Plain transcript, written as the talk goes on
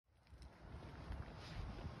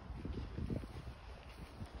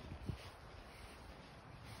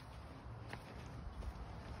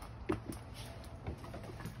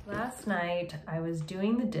last night I was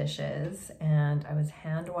doing the dishes and I was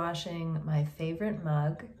hand washing my favorite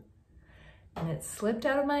mug, and it slipped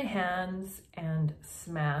out of my hands and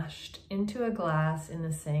smashed into a glass in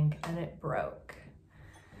the sink and it broke.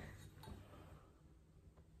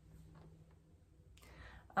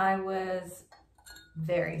 I was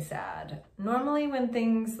very sad. Normally when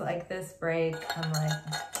things like this break, I'm like,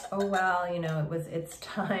 oh well, you know, it's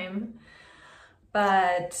time.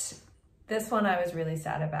 But this one I was really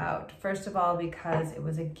sad about. First of all, because it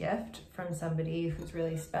was a gift from somebody who's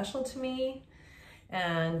really special to me,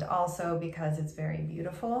 and also because it's very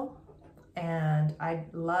beautiful and I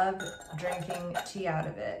love drinking tea out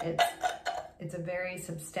of it. It's a very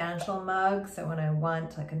substantial mug, so when I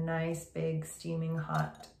want like a nice big steaming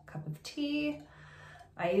hot cup of tea,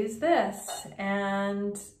 I use this,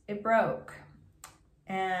 and it broke.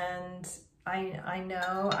 And I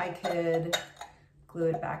know I could glue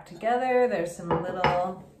it back together. There's some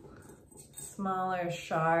little smaller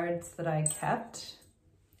shards that I kept.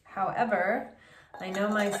 However, I know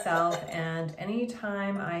myself, and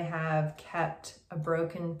anytime I have kept a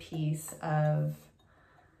broken piece of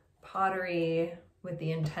pottery with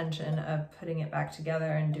the intention of putting it back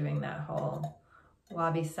together and doing that whole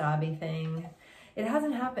wabi-sabi thing, it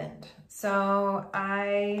hasn't happened. So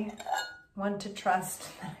I want to trust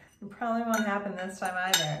that it probably won't happen this time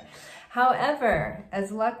either. However,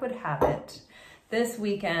 as luck would have it, this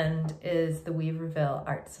weekend is the Weaverville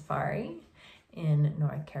Art Safari in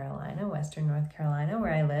North Carolina, Western North Carolina,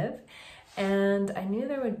 where I live. And I knew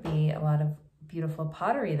there would be a lot of beautiful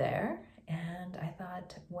pottery there. And I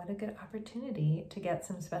thought, what a good opportunity to get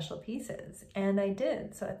some special pieces. And I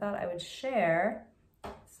did. So I thought I would share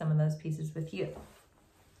some of those pieces with you.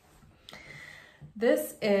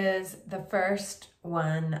 This is the first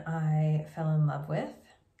one I fell in love with.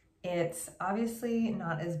 It's obviously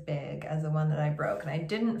not as big as the one that I broke, and I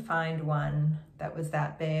didn't find one that was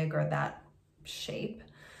that big or that shape,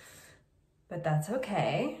 but that's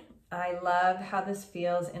okay. I love how this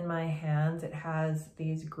feels in my hands. It has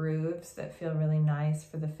these grooves that feel really nice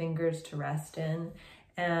for the fingers to rest in,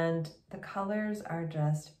 and the colors are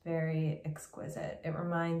just very exquisite. It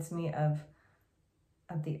reminds me of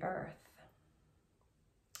the earth.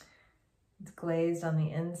 It's glazed on the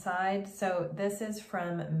inside. So this is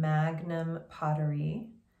from Magnum Pottery,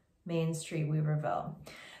 Main Street, Weaverville.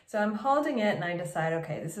 So I'm holding it and I decide,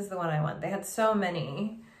 okay, this is the one I want. They had so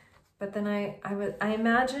many, but then I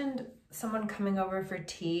imagined someone coming over for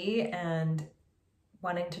tea and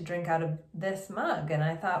wanting to drink out of this mug. And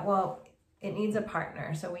I thought, well, it needs a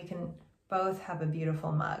partner so we can both have a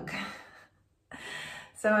beautiful mug.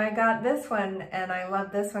 So I got this one, and I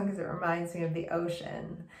love this one because it reminds me of the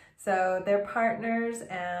ocean. So they're partners,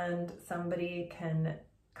 and somebody can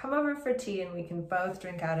come over for tea and we can both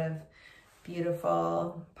drink out of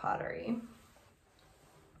beautiful pottery.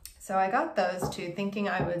 So I got those two thinking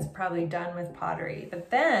I was probably done with pottery,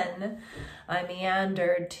 but then I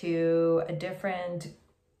meandered to a different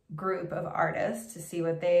group of artists to see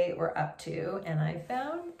what they were up to, and I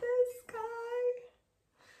found this guy.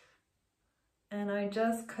 And I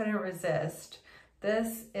just couldn't resist.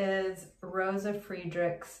 This is Rosa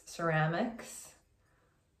Friedrich's ceramics,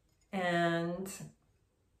 and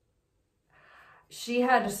she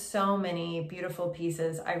had so many beautiful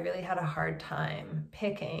pieces. I really had a hard time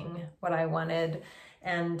picking what I wanted,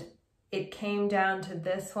 and it came down to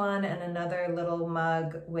this one and another little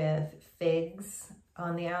mug with figs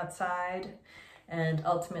on the outside, and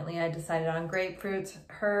ultimately I decided on grapefruits.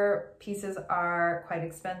 Her pieces are quite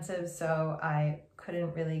expensive, so I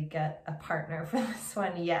couldn't really get a partner for this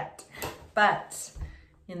one yet, but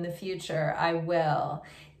in the future I will.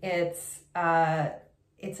 It's a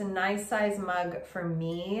nice size mug for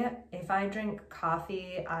me. If I drink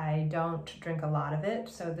coffee, I don't drink a lot of it,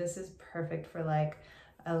 so this is perfect for like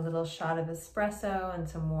a little shot of espresso and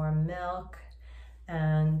some warm milk,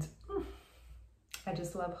 and I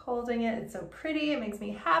just love holding it. It's so pretty, it makes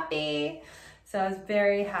me happy. So I was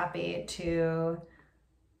very happy to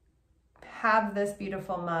have this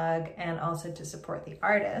beautiful mug and also to support the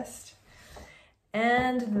artist.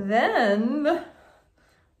 And then I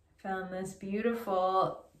found this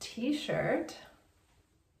beautiful t-shirt.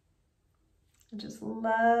 I just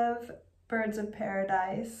love birds of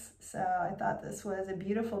paradise, so I thought this was a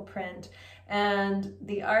beautiful print. And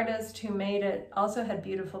the artist who made it also had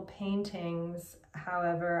beautiful paintings.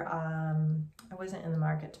 However, I wasn't in the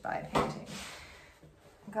market to buy a painting.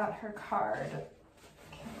 I got her card.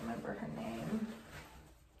 Can't remember her name.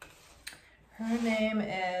 Her name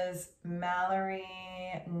is Mallory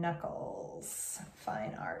Knuckles,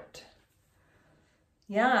 Fine Art.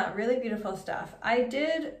 Yeah, really beautiful stuff. I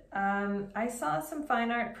saw some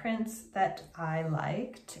fine art prints that I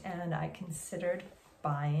liked and I considered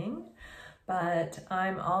buying, but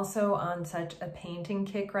I'm also on such a painting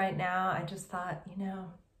kick right now. I just thought, you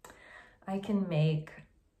know, I can make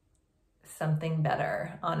something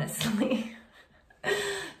better, honestly.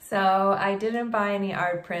 So I didn't buy any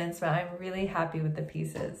art prints, but I'm really happy with the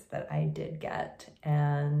pieces that I did get.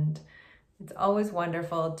 And it's always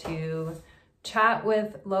wonderful to chat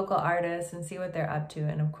with local artists and see what they're up to,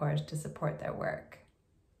 and of course to support their work.